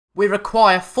We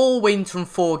require 4 wins from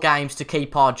 4 games to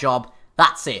keep our job.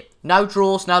 That's it. No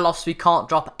draws, no losses. We can't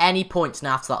drop any points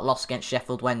now after that loss against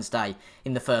Sheffield Wednesday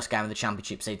in the first game of the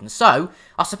Championship season. So,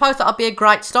 I suppose that would be a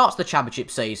great start to the Championship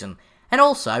season. And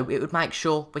also, it would make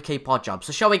sure we keep our job.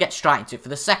 So shall we get straight into it for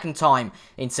the second time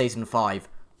in Season 5?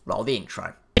 Roll the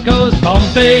intro. It goes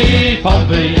Pompey,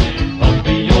 Pompey,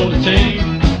 Pompey, you're the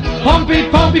team. Pompey,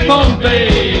 Pompey,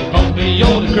 Pompey, Pompey,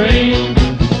 you're the cream.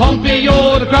 Pompey,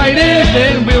 you're the greatest,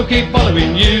 and we'll keep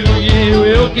following you.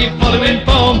 We'll keep following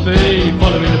Pompey,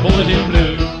 following the boys in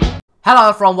blue. Hello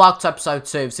everyone, welcome to episode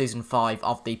 2 of Season 5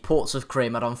 of the Portsmouth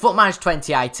career mode on Foot Manager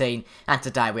 2018, and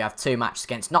today we have 2 matches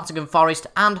against Nottingham Forest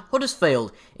and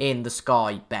Huddersfield in the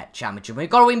Sky Bet Championship. We've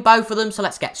got to win both of them, so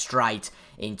let's get straight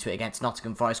into it against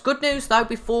Nottingham Forest. Good news though,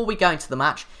 before we go into the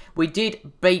match, we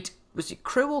did beat, was it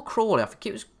Crew or Crawley? I think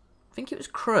it was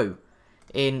Crew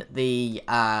in the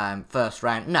first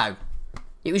round. No,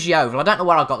 it was Yeovil. I don't know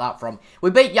where I got that from. We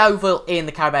beat Yeovil in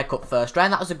the Carabao Cup first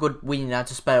round. That was a good win,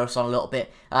 to spur us on a little bit.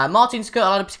 Martin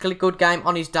Skirtle had a particularly good game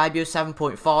on his debut,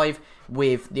 7.5,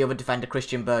 with the other defender,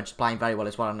 Christian Burgess, playing very well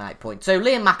as well on 8.2.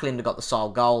 Liam McAlinden got the sole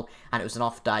goal, and it was an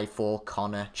off day for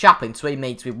Connor Chaplin. So he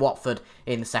meets with Watford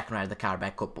in the second round of the Carabao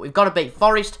Cup. But we've got to beat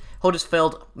Forest,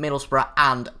 Huddersfield, Middlesbrough,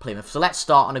 and Plymouth. So let's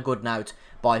start on a good note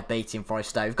by beating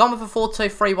Forest Day. We've gone with a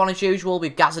 4-2-3-1 as usual,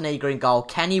 with Gazaniga in goal,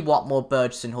 Kenny, Watmore,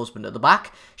 Burgess and Husband at the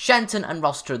back. Shenton and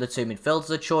Rossiter are the 2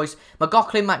 midfielders of choice.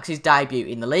 McAlinden makes his debut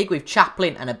in the league, with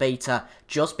Chaplin and Obita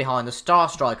just behind the star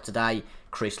striker today,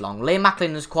 Chris Long. Liam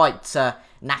McAlinden is quite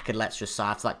knackered, let's just say,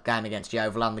 after that game against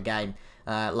Yeovil and the game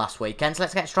last weekend. So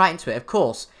let's get straight into it. Of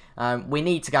course, we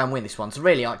need to go and win this one. So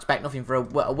really, I expect nothing for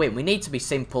a win. We need to be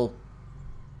simple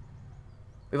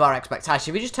with our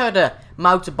expectation. We just heard a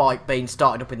motorbike being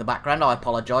started up in the background. I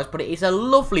apologise, but it is a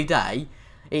lovely day.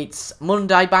 It's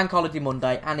Monday, Bank Holiday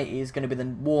Monday, and it is going to be the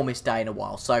warmest day in a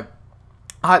while. So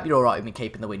I hope you're alright with me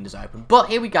keeping the windows open. But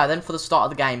here we go then for the start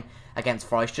of the game against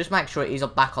Forest. Just make sure it is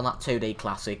back on that 2D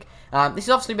Classic. This has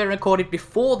obviously been recorded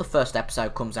before the first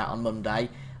episode comes out on Monday.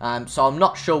 So I'm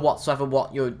not sure whatsoever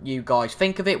what you guys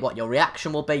think of it, what your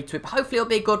reaction will be to it. But hopefully it'll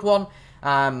be a good one.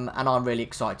 And I'm really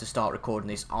excited to start recording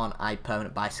this on a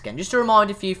permanent basis again. Just a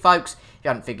reminder for you folks, if you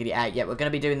haven't figured it out yet, we're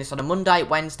going to be doing this on a Monday,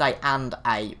 Wednesday and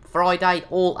a Friday,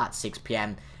 all at 6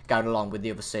 PM, going along with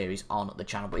the other series on the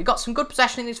channel. But we've got some good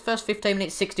possession in these first 15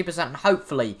 minutes, 60%, and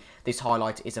hopefully this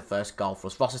highlight is a first goal for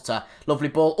us. Rossiter, lovely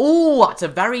ball. Oh, that's a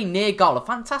very near goal. A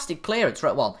fantastic clearance,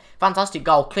 right? Well, fantastic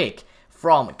goal click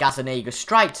from Gazaniga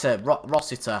straight to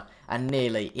Rossiter and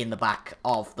nearly in the back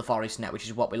of the Forest net, which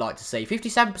is what we like to see.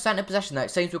 57% of possession though.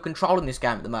 It seems we're controlling this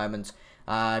game at the moment.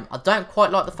 I don't quite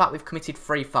like the fact we've committed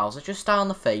 3 fouls. Let's just stay on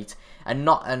the feet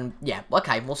and yeah,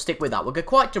 okay, we'll stick with that. We'll go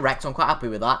quite direct, so I'm quite happy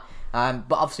with that.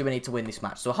 But obviously we need to win this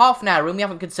match. So half an hour in, we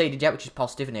haven't conceded yet, which is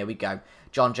positive, and here we go.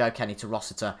 John Joe Kenny to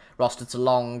Rossiter. Rossiter to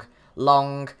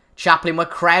Long. Chaplin, we're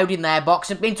crowding their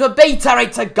box and into Obita.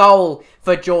 It's a goal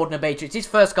for Jordan Obita. It's his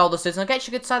first goal this season. I guess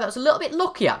you could say that was a little bit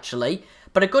lucky, actually.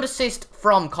 But a good assist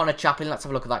from Connor Chaplin. Let's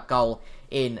have a look at that goal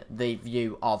in the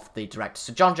view of the director.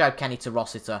 So John Joe Kenny to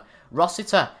Rossiter.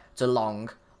 Rossiter to Long.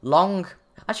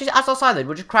 Actually, as I say,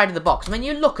 we're just crowding the box. I mean,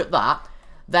 you look at that.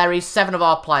 There is 7 of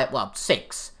our players. Well,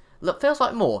 6. Look, feels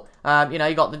like more. You know,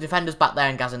 you got the defenders back there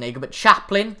in Gazaniga. But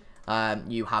Chaplin,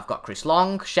 you have got Chris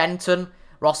Long, Shenton,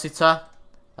 Rossiter,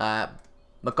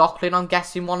 McAlinden, I'm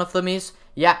guessing one of them is.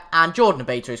 Yeah, and Jordan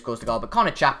Obita who scores the goal. But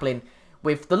Connor Chaplin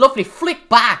with the lovely flick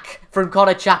back from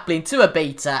Connor Chaplin to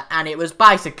Obita. And it was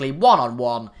basically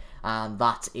 1-on-1. And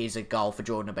that is a goal for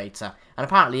Jordan Obita. And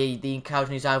apparently the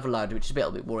encoding is overloaded, which is a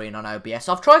little bit worrying on OBS.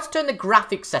 So I've tried to turn the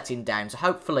graphics setting down. So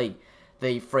hopefully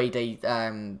the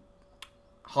 3D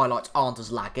highlights aren't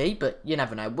as laggy. But you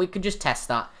never know. We can just test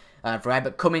that.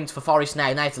 But Cummings for Forest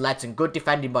now to Ledson. Good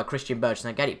defending by Christian Burgess.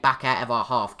 Now get it back out of our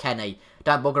half. Kenny.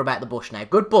 Don't bugger about the bush now.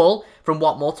 Good ball from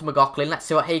Watmore to McAlinden. Let's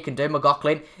see what he can do.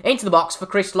 McAlinden into the box for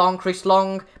Chris Long. Chris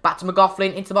Long back to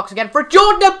McAlinden. Into the box again for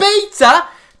Jordan Obita.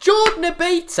 Jordan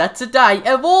Obita today,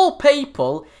 of all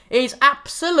people, is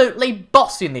absolutely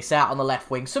bossing this out on the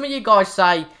left wing. Some of you guys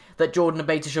say that Jordan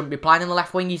Obita shouldn't be playing on the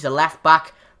left wing. He's a left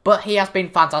back. But he has been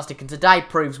fantastic. And today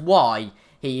proves why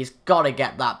he's got to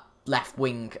get that left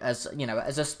wing as, you know,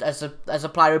 as a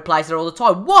player who plays there all the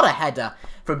time. What a header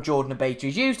from Jordan Obita.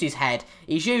 He's used his head,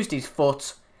 he's used his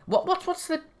foot. What's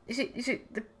the is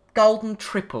it the golden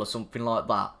triple or something like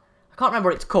that? I can't remember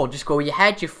what it's called. Just score with your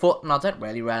head, your foot, and I don't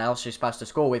really know what else you're supposed to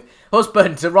score with.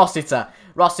 Husband to Rossiter.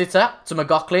 Rossiter to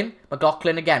McAlinden.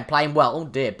 McAlinden again playing well. Oh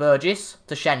dear. Burgess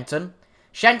to Shenton.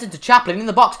 Shenton to Chaplin in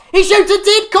the box. He shoots and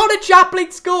did. Connor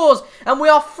Chaplin scores. And we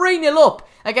are 3-0 up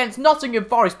against Nottingham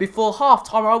Forest before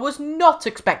half-time. I was not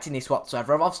expecting this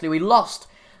whatsoever. Obviously, we lost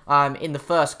in the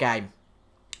first game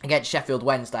against Sheffield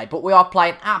Wednesday, but we are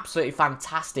playing absolutely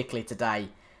fantastically today.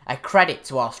 A credit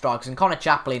to our strikers, and Connor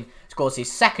Chaplin scores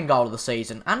his second goal of the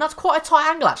season, and that's quite a tight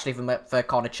angle actually for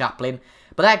Connor Chaplin.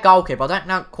 But their goalkeeper, I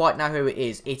don't quite know who it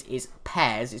is. It is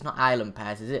Pears. It's not Aylan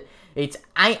Pears, is it? It's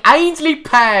Ainsley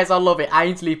Pears. I love it.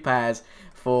 Ainsley Pears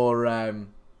for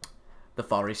the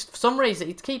Forest. For some reason,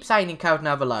 it keeps saying encode and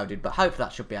overloaded, but hopefully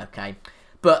that should be okay.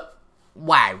 But,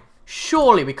 wow.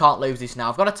 Surely we can't lose this now.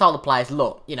 I've got to tell the players,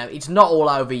 look, you know, it's not all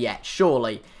over yet,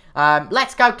 surely.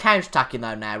 Let's go counter-attacking,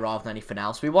 though, now, rather than anything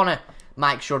else. We want to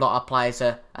make sure that our players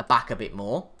are back a bit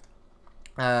more.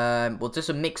 We'll do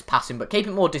some mixed passing, but keep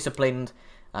it more disciplined.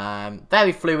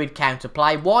 Very fluid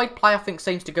counter-play. Wide play, I think,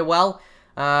 seems to go well.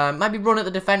 Maybe run at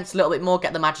the defence a little bit more,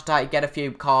 get them agitated, get a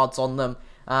few cards on them.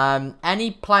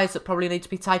 Any players that probably need to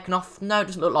be taken off? No, it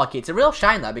doesn't look like it. It's a real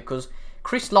shame, though, because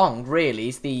Chris Long really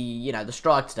is the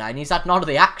striker today, and he's had none of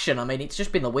the action. I mean, it's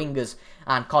just been the wingers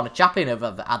and Connor Chaplin have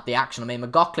had the action. I mean,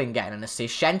 McAlinden getting an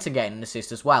assist, Shenton getting an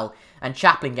assist as well, and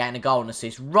Chaplin getting a goal and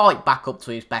assist right back up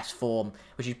to his best form,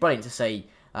 which is brilliant to see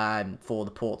for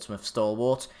the Portsmouth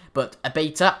stalwart. But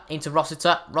Obita into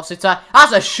Rossiter. Rossiter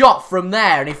has a shot from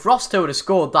there, and if Rossiter would have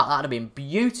scored that, that would have been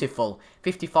beautiful.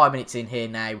 55 minutes in here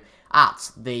now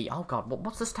at the, oh god,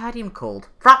 what's the stadium called?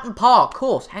 Fratton Park, of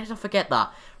course. How did I forget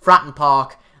that? Fratton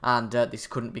Park, and this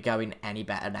couldn't be going any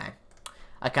better now.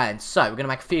 Okay, and so we're going to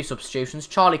make a few substitutions.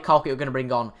 Charlie Colkett we're going to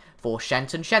bring on for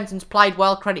Shenton. Shenton's played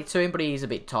well, credit to him, but he's a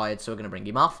bit tired, so we're going to bring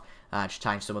him off. Just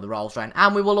change some of the roles around.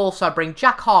 And we will also bring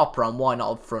Jack Harper on, why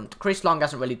not up front. Chris Long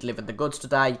hasn't really delivered the goods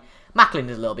today. McAlinden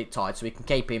is a little bit tired, so we can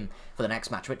keep him for the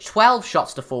next match. But 12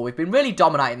 shots to 4. We've been really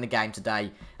dominating the game today,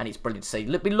 and it's brilliant to see.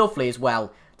 It'd be lovely as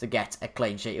well to get a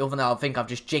clean sheet, even though I think I've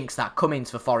just jinxed that.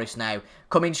 Cummins for Forest now.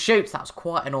 Cummins shoots. That's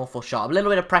quite an awful shot. A little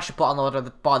bit of pressure put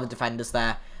on by the defenders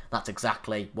there. That's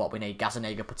exactly what we need.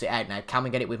 Gazaniga puts it out now. Can we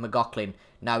get it with McAlinden?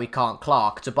 No, we can't.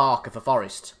 Clark to Barker for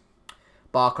Forest.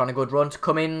 Barker on a good run to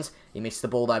Cummins. He missed the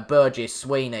ball though. Burgess,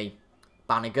 Sweeney,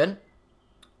 Bannigan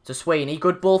to Sweeney.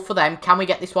 Good ball for them. Can we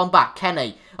get this one back?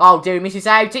 Kenny. Oh dear, he misses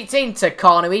out. It's into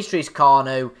Carnu. Idris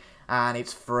Carnu. And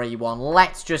it's 3-1.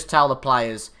 Let's just tell the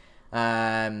players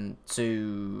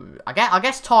to, I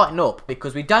guess, tighten up,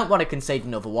 because we don't want to concede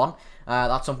another one.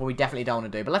 That's something we definitely don't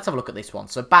want to do. But let's have a look at this one.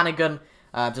 So Bannigan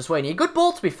to Sweeney. A good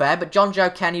ball, to be fair, but John Joe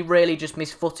Kenny really just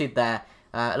misfooted there.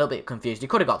 A little bit confused. He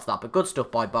could have got to that, but good stuff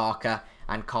by Barker.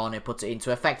 And Carnu puts it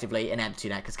into effectively an empty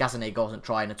net, because Gazaniga wasn't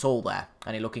trying at all there.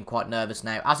 And he's looking quite nervous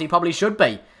now, as he probably should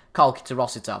be. Colkett to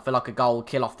Rossiter. I feel like a goal will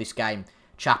kill off this game.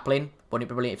 Chaplin. Wouldn't it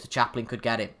be brilliant if the Chaplin could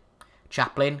get it?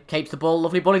 Chaplin keeps the ball.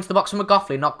 Lovely ball into the box from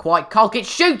McAlinden. Not quite. Colkett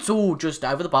shoots. Ooh, just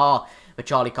over the bar for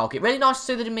Charlie Colkett. Really nice to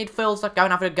see that in midfields that go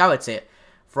and have a go at it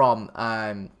from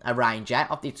a range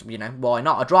out. You know, why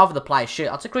not? I'd rather the players shoot.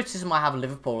 That's a criticism I have of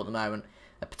Liverpool at the moment.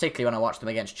 Particularly when I watched them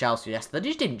against Chelsea yesterday. They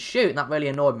just didn't shoot, and that really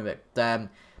annoyed me. But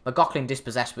McAlinden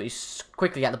dispossessed, but he's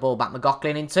quickly get the ball back.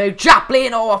 McAlinden into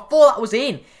Chaplin. Oh, I thought that was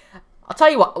in. I'll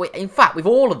tell you what. In fact, with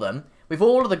all of them, with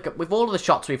all of the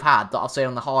shots we've had that I've seen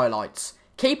on the highlights,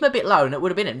 keep them a bit low, and it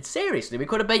would have been in. Seriously, we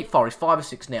could have beat Forest 5 or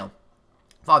 6-0,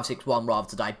 5-6-1 rather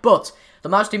today. But the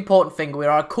most important thing, we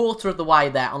are a quarter of the way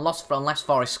there. Unless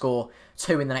Forest score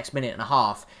 2 in the next minute and a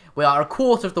half, we are a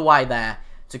quarter of the way there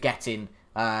to getting.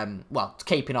 Well,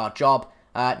 keeping our job.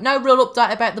 No real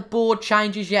update about the board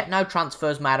changes yet. No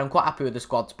transfers made. I'm quite happy with the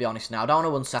squad, to be honest now. I don't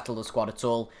want to unsettle the squad at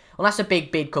all. Unless a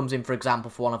big bid comes in, for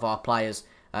example, for one of our players,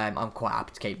 I'm quite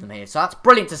happy to keep them here. So that's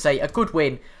brilliant to see. A good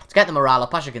win to get the morale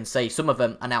up. As you can see, some of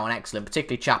them are now on excellent,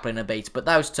 particularly Chaplin and Obita. But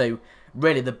those two,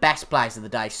 really the best players of the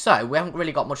day. So we haven't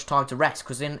really got much time to rest,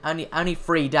 because in only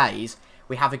 3 days,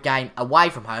 we have a game away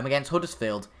from home against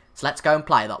Huddersfield. So let's go and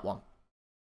play that one.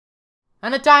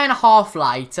 And a day and a half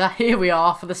later, here we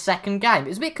are for the second game. It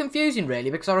was a bit confusing, really,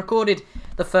 because I recorded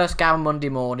the first game on Monday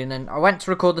morning, and I went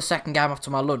to record the second game after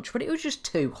my lunch, but it was just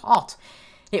too hot.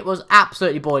 It was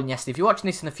absolutely boiling yesterday. If you're watching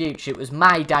this in the future, it was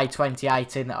May Day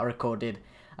 2018 that I recorded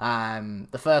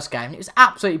the first game. It was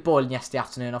absolutely boiling yesterday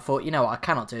afternoon. I thought, you know what, I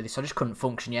cannot do this. I just couldn't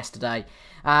function yesterday.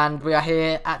 And we are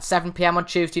here at 7 PM on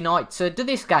Tuesday night to do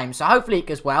this game, so hopefully it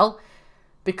goes well,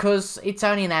 because it's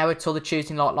only an hour till the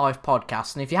Tuesday Night Live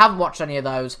podcast. And if you haven't watched any of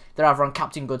those, they're over on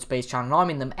Captain Goodspeed's channel, and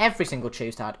I'm in them every single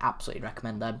Tuesday. I'd absolutely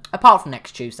recommend them, apart from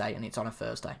next Tuesday, and it's on a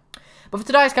Thursday. But for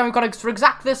today's game, we've got for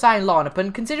exactly the same lineup,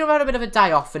 and considering we've had a bit of a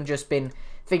day off and just been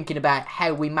thinking about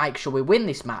how we make sure we win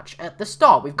this match, at the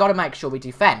start, we've got to make sure we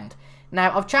defend.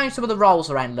 Now, I've changed some of the roles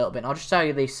around a little bit, and I'll just show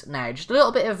you this now. Just a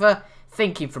little bit of a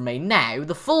thinking from me. Now,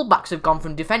 the fullbacks have gone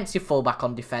from defensive fullback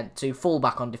on defence to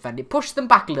fullback on defence. It pushed them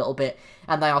back a little bit,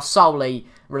 and they are solely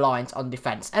reliant on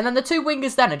defence. And then the two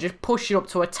wingers then are just pushing up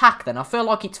to attack then. I feel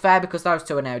like it's fair, because those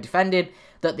two are now defended,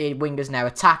 that the wingers now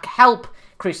attack, help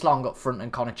Chris Long up front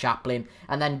and Connor Chaplin.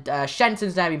 And then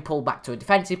Shenton's now been pulled back to a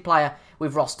defensive player,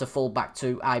 with Ross to full back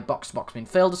to a box-to-box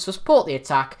midfielder to support the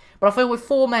attack. But I feel with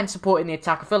 4 men supporting the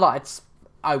attack, I feel like it's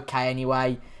okay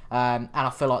anyway. And I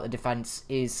feel like the defence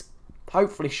is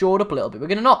hopefully shored up a little bit. We're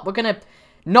gonna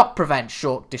not prevent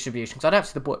short distribution, because I don't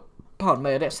see the point. Pardon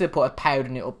me, I don't see the point of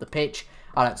powdering it up the pitch.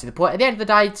 I don't see the point. At the end of the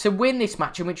day, to win this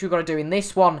match, in which we've got to do in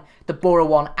this one, the Borough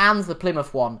one, and the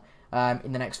Plymouth one,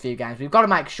 in the next few games, we've got to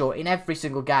make sure in every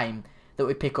single game that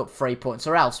we pick up 3 points,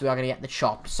 or else we are going to get the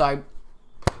chop. So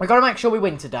we've got to make sure we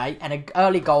win today, and an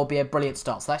early goal will be a brilliant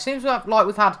start. So that seems like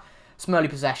we've had some early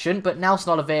possession, but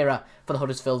Nelson Oliveira for the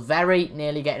Huddersfield very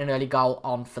nearly getting an early goal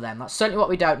on for them. That's certainly what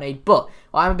we don't need, but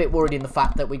I'm a bit worried in the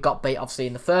fact that we got beat, obviously,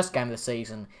 in the first game of the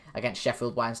season against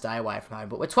Sheffield Wednesday away from home.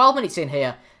 But we're 12 minutes in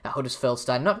here at Huddersfield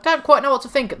Stadium. Don't quite know what to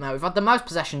think at the moment. We've had the most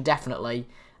possession, definitely.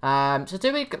 So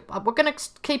we're going to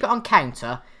keep it on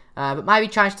counter, but maybe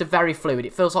change to very fluid.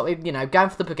 It feels like we're, going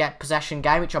for the possession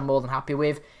game, which I'm more than happy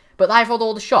with. But they've had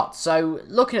all the shots, so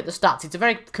looking at the stats, it's a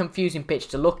very confusing pitch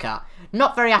to look at.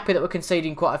 Not very happy that we're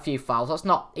conceding quite a few fouls. That's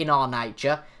not in our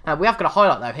nature. We have got a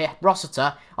highlight, though, here.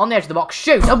 Rossiter on the edge of the box,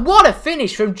 shoots. And what a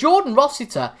finish from Jordan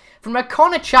Rossiter. From a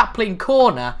Connor Chaplin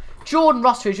corner, Jordan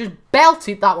Rossiter just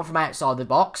belted that one from outside the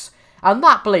box. And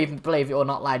that, believe it or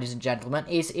not, ladies and gentlemen,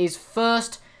 is his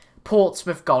first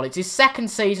Portsmouth goal. It's his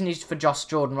second season for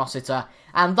Jordan Rossiter.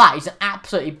 And that is an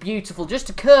absolutely beautiful,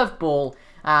 just a curved ball.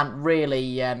 And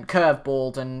really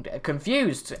curveballed and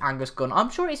confused Angus Gunn.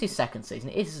 I'm sure it's his second season.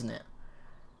 It is, isn't it?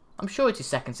 I'm sure it's his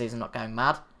second season, not going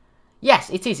mad. Yes,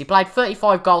 it is. He played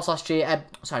 35 goals last year.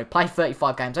 Played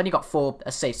 35 games. Only got 4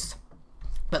 assists.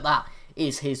 But that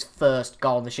is his first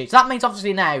goal on the sheet. So that means,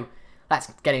 obviously, now,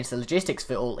 let's get into the logistics of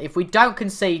it all. If we don't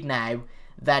concede now,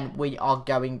 then we are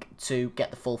going to get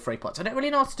the full 3 points. I don't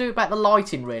really know what to do about the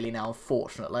lighting, really, now,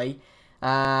 unfortunately.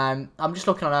 I'm just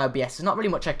looking on OBS. There's not really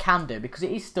much I can do because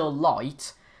it is still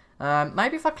light.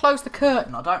 Maybe if I close the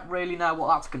curtain, I don't really know what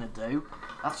that's going to do.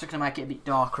 That's just going to make it a bit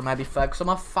darker. Maybe focus on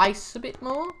my face a bit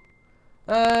more.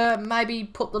 Maybe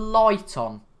put the light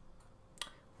on.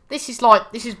 This is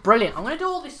brilliant. I'm going to do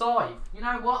all this live. You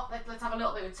know what? Let's have a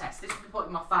little bit of a test. This is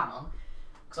putting my fan on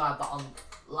because I had that on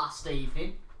last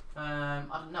evening. I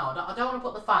don't know. I don't want to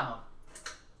put the fan on.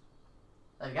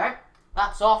 There we go.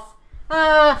 That's off.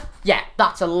 Yeah,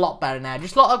 that's a lot better now.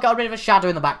 Just like I've got a bit of a shadow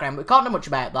in the background, but we can't do much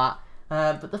about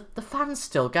that. But the fan's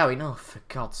still going. Oh, for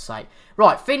God's sake.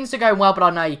 Right, things are going well, but I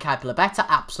know you're capable of better.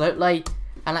 Absolutely.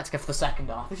 And let's go for the second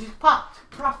half. This is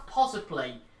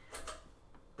possibly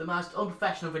the most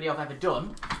unprofessional video I've ever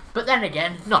done. But then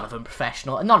again, none of them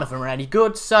professional, and none of them are any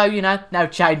good. So, no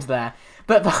change there.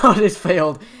 But for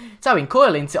Huddersfield, it's Owen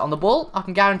Coyle, isn't it, on the ball? I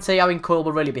can guarantee Owen Coyle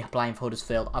will really be playing for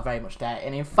Huddersfield. I very much doubt it.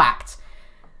 And in fact,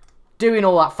 doing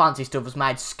all that fancy stuff has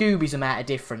made Scooby's amount of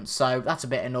difference, so that's a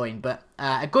bit annoying. But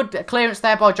a good clearance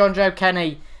there by John Joe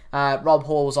Kenny. Rob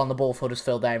Hall was on the ball for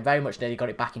Huddersfield there and very much nearly got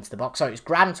it back into the box. Sorry, it's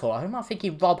Grant Hall. I'm not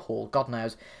thinking Rob Hall, God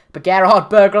knows. But Gerhard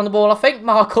Berger on the ball, I think.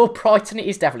 Mark Brighton, it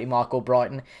is definitely Mark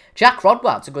Brighton. Jack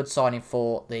Rodwell, it's a good signing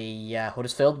for the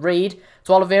Huddersfield. Reed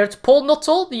to Oliveira to Paul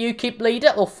Nuttall, the UKIP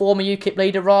leader, or former UKIP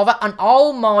leader rather. And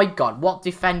oh my God, what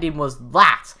defending was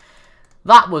that?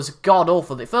 That was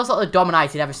god-awful. It feels like they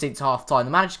dominated ever since half-time.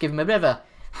 The manager gave him a bit of a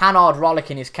Hannard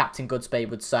rollicking, as Captain Goodspeed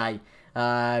would say. But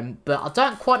I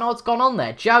don't quite know what's gone on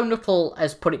there. Joe Nuttall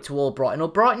has put it to Albrighton.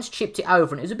 Albrighton's chipped it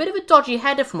over, and it was a bit of a dodgy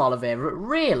header from Oliveira. But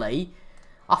really,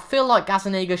 I feel like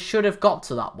Gazaniga should have got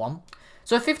to that one.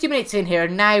 So 50 minutes in here,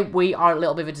 and now we are a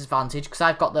little bit of a disadvantage because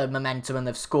they've got the momentum and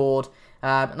they've scored.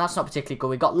 And that's not particularly good.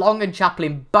 We've got Long and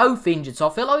Chaplin both injured, so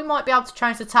I feel like we might be able to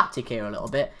change the tactic here a little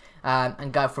bit.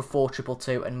 And go for a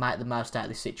 4-2-2 and make the most out of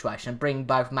this situation. And bring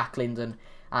both McAlinden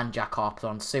and Jack Harper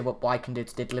on to see what I can do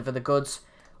to deliver the goods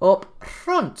up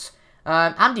front.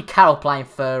 Andy Carroll playing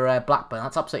for Blackburn.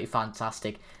 That's absolutely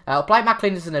fantastic. I'll play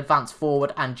McAlinden as an advanced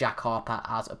forward and Jack Harper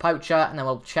as a poacher. And then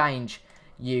we'll change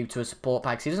you to a support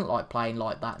player because he doesn't like playing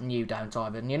like that. And you don't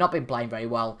either. And you've not been playing very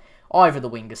well either of the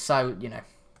wingers. So,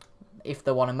 if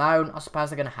they want to moan, I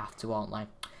suppose they're going to have to, aren't they?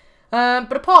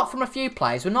 But apart from a few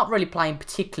players, we're not really playing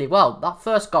particularly well. That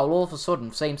first goal all of a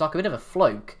sudden seems like a bit of a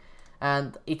fluke.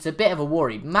 And it's a bit of a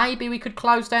worry. Maybe we could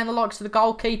close down the likes of the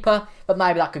goalkeeper, but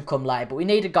maybe that could come later. But we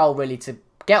need a goal really to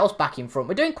get us back in front.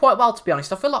 We're doing quite well, to be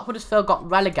honest. I feel like Huddersfield got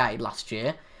relegated last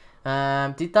year.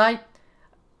 Did they?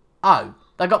 Oh,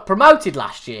 they got promoted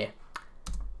last year.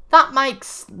 that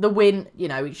makes the win, you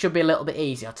know, it should be a little bit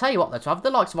easier. I'll tell you what, though, to have the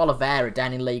likes of Oliveira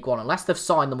down in League One, unless they've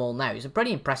signed them all now, it's a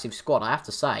pretty impressive squad, I have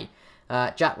to say.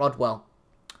 Jack Rodwell.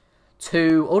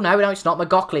 Oh, no, it's not.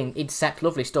 McLaughlin, intercept,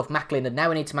 lovely stuff. McAlinden, now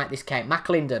we need to make this count.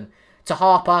 McAlinden to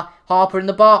Harper. Harper in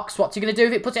the box. What's he going to do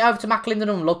if it puts it over to McAlinden?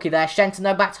 Unlucky there. Shenton,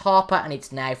 though, back to Harper, and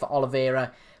it's now for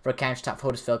Oliveira for a counter-attack for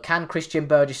Huddersfield. Can Christian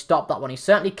Burgess stop that one? He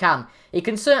certainly can. He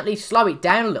can certainly slow it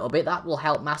down a little bit. That will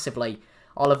help massively.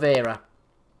 Oliveira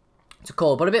to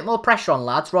Coyle. But a bit more pressure on,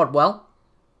 lads. Rodwell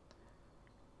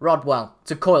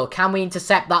to Coyle. Can we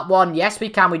intercept that one? Yes, we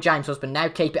can with James Husband. Now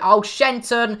keep it. Oh,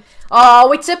 Shenton.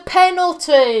 Oh, it's a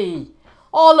penalty.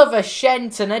 Oliver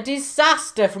Shenton. A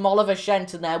disaster from Oliver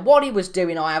Shenton there. What he was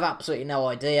doing, I have absolutely no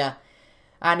idea.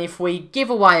 And if we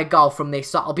give away a goal from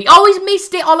this, that'll be... Oh, he's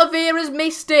missed it. Oliveira's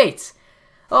missed it.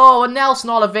 Oh, and Nelson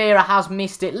Oliveira has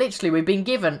missed it. Literally, we've been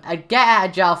given a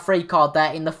get-out-of-jail free card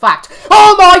there in the fact.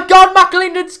 Oh, my God,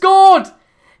 McAlinden scored.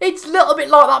 It's a little bit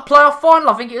like that playoff final.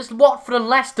 I think it was Watford and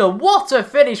Leicester. What a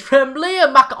finish from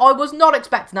Liam I was not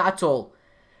expecting that at all.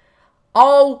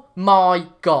 Oh my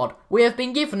God. We have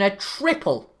been given a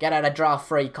triple get-out-of-jail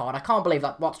free card. I can't believe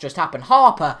that what's just happened.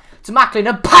 Harper to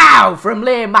McAlinden. Pow! From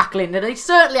Liam McAlinden. He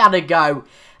certainly had a go.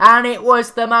 And it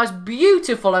was the most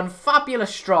beautiful and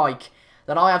fabulous strike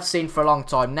that I have seen for a long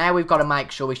time. Now we've got to make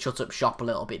sure we shut up shop a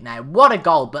little bit now. What a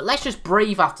goal. But let's just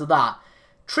breathe after that.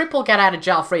 Triple get out of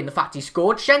jail free in the fact he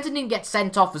scored. Shenton didn't get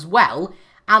sent off as well.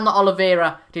 And that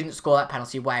Oliveira didn't score that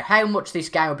penalty. Wow, how much this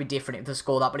game would be different if they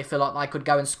scored that. But I feel like they could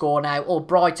go and score now. Or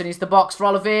Brighton is the box for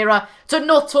Oliveira. To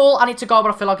Nuttall. And it's a goal,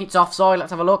 but I feel like it's offside.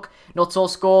 Let's have a look. Nuttall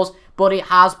scores. But it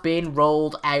has been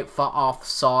ruled out for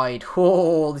offside.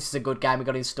 Oh, this is a good game we've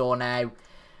got in store now.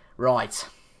 Right.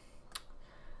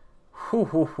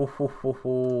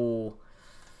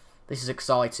 This is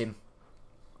exciting.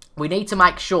 We need to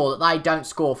make sure that they don't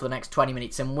score for the next 20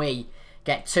 minutes and we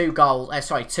get 2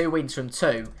 wins from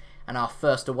 2 and our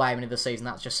first away win of the season.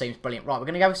 That just seems brilliant. Right, we're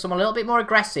going to go with someone a little bit more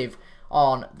aggressive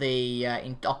on the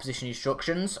opposition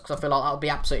instructions because I feel like that would be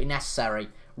absolutely necessary.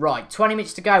 Right, 20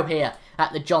 minutes to go here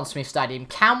at the John Smith Stadium.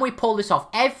 Can we pull this off?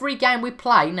 Every game we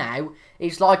play now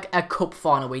is like a cup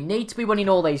final. We need to be winning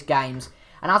all these games.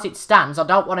 And as it stands, I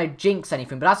don't want to jinx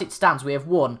anything, but as it stands, we have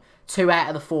won 2 out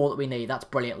of the 4 that we need. That's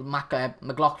brilliant.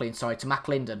 McLaughlin, sorry, to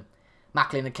McAlinden.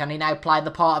 McAlinden, can he now play the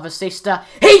part of a sister?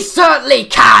 He certainly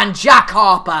can! Jack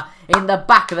Harper in the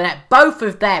back of the net. Both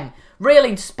of them, real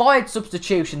inspired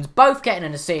substitutions, both getting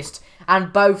an assist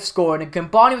and both scoring and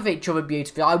combining with each other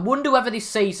beautifully. I wonder whether this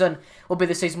season will be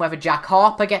the season whether Jack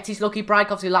Harper gets his lucky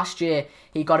break. Obviously, last year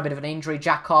he got a bit of an injury,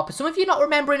 Jack Harper. Some of you not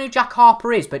remembering who Jack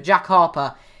Harper is, but Jack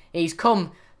Harper... He's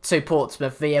come to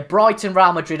Portsmouth via Brighton,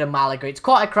 Real Madrid and Malaga. It's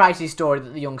quite a crazy story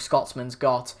that the young Scotsman's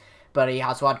got, but he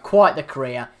has had quite the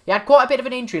career. He had quite a bit of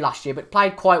an injury last year, but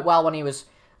played quite well when he was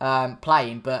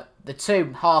playing. But the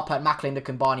two, Harper and McAlinden,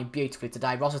 combining beautifully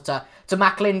today. Rossiter to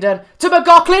McAlinden, to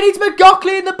McLaughlin. It's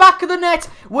McLaughlin in the back of the net.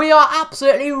 We are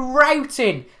absolutely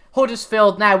routing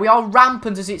Huddersfield now. We are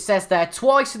rampant, as it says there.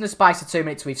 Twice in the space of 2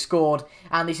 minutes we've scored.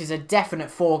 And this is a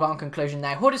definite foregone conclusion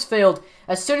now. Huddersfield,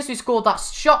 as soon as we scored that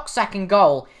shock second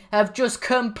goal, have just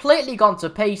completely gone to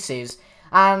pieces.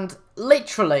 And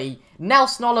literally,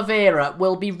 Nelson Oliveira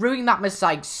will be ruining that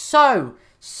mistake so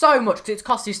much because it's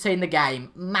cost his team the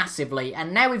game massively.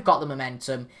 And now we've got the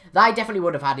momentum. They definitely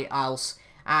would have had it else.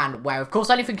 And, well, of course,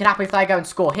 anything can happen if they go and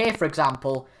score here, for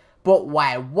example. But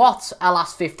wow, what a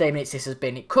last 15 minutes this has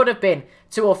been. It could have been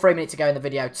 2 or 3 minutes ago in the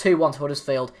video, 2-1 to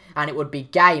Huddersfield, and it would be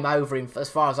game over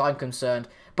as far as I'm concerned.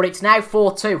 But it's now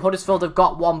 4-2. Huddersfield have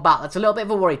got 1 back. That's a little bit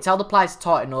of a worry. Tell the players to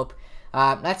tighten up.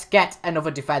 Let's get another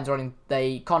defender on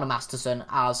the Connor Masterson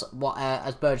as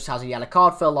Burgess has a yellow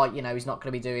card. Feel like, you know, he's not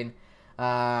going to be doing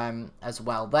as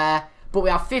well there. But we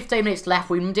have 15 minutes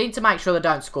left. We need to make sure they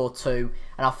don't score 2,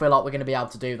 and I feel like we're going to be able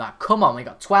to do that. Come on, we've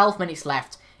got 12 minutes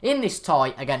left in this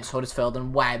tie against Huddersfield,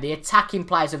 and wow, the attacking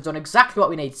players have done exactly what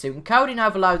we need to. And coding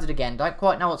overloaded again. Don't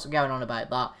quite know what's going on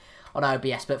about that on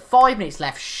OBS, but 5 minutes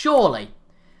left. Surely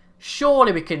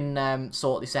we can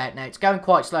sort this out now. It's going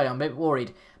quite slowly. I'm a bit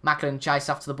worried. McAlinden chase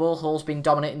after the ball. Hall's been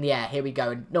dominant in the air. Here we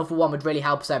go. Another one would really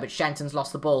help us there, but Shenton's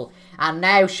lost the ball. And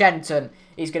now Shenton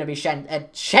is going to be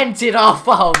Shented off.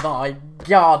 Oh my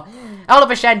God.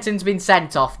 Oliver Shenton's been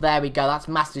sent off. There we go. That's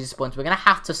massively disappointing. We're going to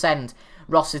have to send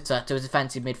Rossiter to a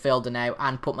defensive midfielder now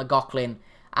and put McLaughlin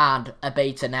and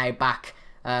Obita now back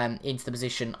into the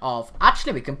position of...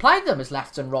 Actually, we can play them as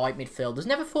left and right midfielders.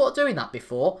 Never thought of doing that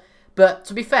before. But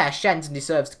to be fair, Shenton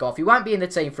deserves to go off. He won't be in the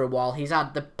team for a while. He's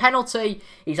had the penalty,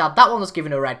 he's had that one that's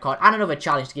given a red card, and another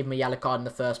challenge to give him a yellow card in the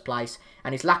first place.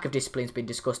 And his lack of discipline has been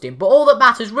disgusting. But all that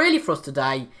matters really for us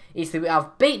today is that we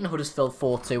have beaten Huddersfield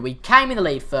 4-2. We came in the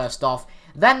lead first off.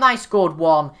 Then they scored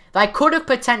one. They could have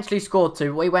potentially scored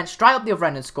two. We went straight up the other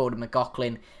end and scored with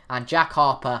McAlinden. And Jack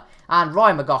Harper and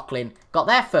Ryan McAlinden got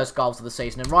their first goals of the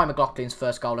season. And Ryan McAughlin's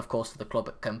first goal, of course, for the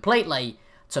club completely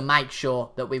to make sure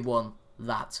that we won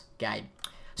that game.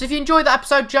 So if you enjoyed that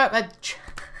episode, Joe...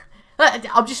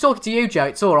 I'm just talking to you, Joe.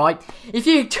 It's alright. If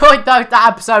you enjoyed that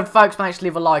episode, folks, make sure to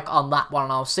leave a like on that one.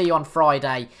 And I'll see you on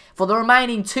Friday for the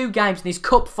remaining 2 games in this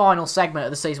cup final segment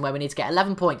of the season where we need to get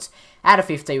 11 points out of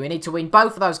 15. We need to win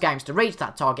both of those games to reach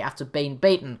that target after being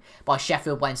beaten by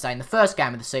Sheffield Wednesday in the first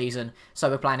game of the season. So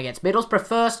we're playing against Middlesbrough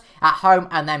first at home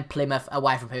and then Plymouth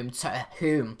away from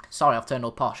whom. Sorry, I've turned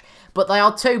all posh. But they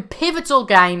are 2 pivotal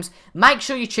games. Make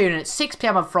sure you tune in at 6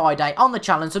 PM on Friday on the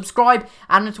channel and subscribe,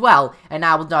 and as well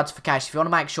enable notifications if you want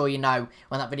to make sure you know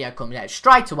when that video comes out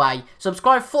straight away.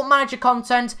 Subscribe for Foot Manager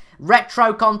content,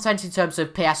 retro content in terms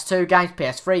of PS2 games,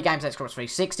 PS3 games, Xbox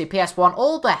 360, PS1,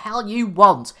 all the hell you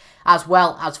want, as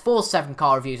well as 4-7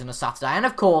 car reviews on a Saturday, and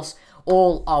of course,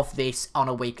 all of this on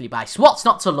a weekly basis. What's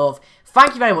not to love?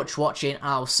 Thank you very much for watching, and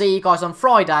I'll see you guys on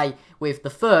Friday with the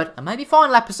 3rd and maybe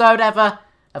final episode ever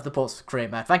of the Portsmouth Career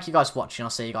Mode. Thank you guys for watching. I'll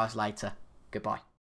see you guys later. Goodbye.